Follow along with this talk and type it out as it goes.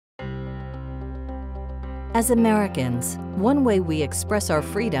As Americans, one way we express our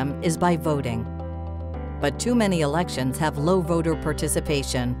freedom is by voting. But too many elections have low voter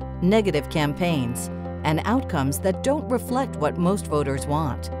participation, negative campaigns, and outcomes that don't reflect what most voters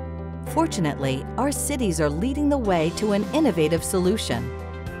want. Fortunately, our cities are leading the way to an innovative solution: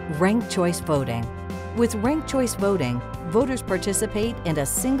 ranked choice voting. With ranked choice voting, voters participate in a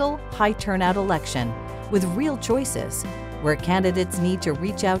single, high-turnout election with real choices, where candidates need to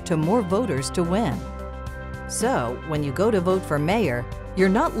reach out to more voters to win. So, when you go to vote for mayor, you're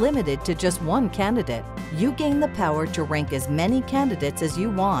not limited to just one candidate. You gain the power to rank as many candidates as you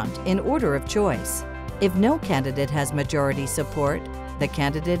want in order of choice. If no candidate has majority support, the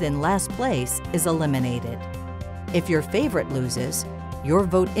candidate in last place is eliminated. If your favorite loses, your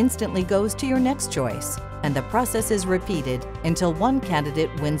vote instantly goes to your next choice, and the process is repeated until one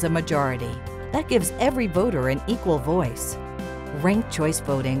candidate wins a majority. That gives every voter an equal voice. Ranked choice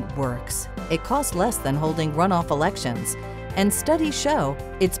voting works. It costs less than holding runoff elections, and studies show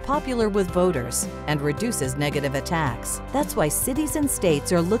it's popular with voters and reduces negative attacks. That's why cities and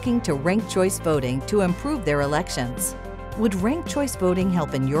states are looking to ranked choice voting to improve their elections. Would ranked choice voting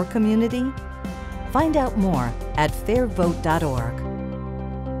help in your community? Find out more at fairvote.org.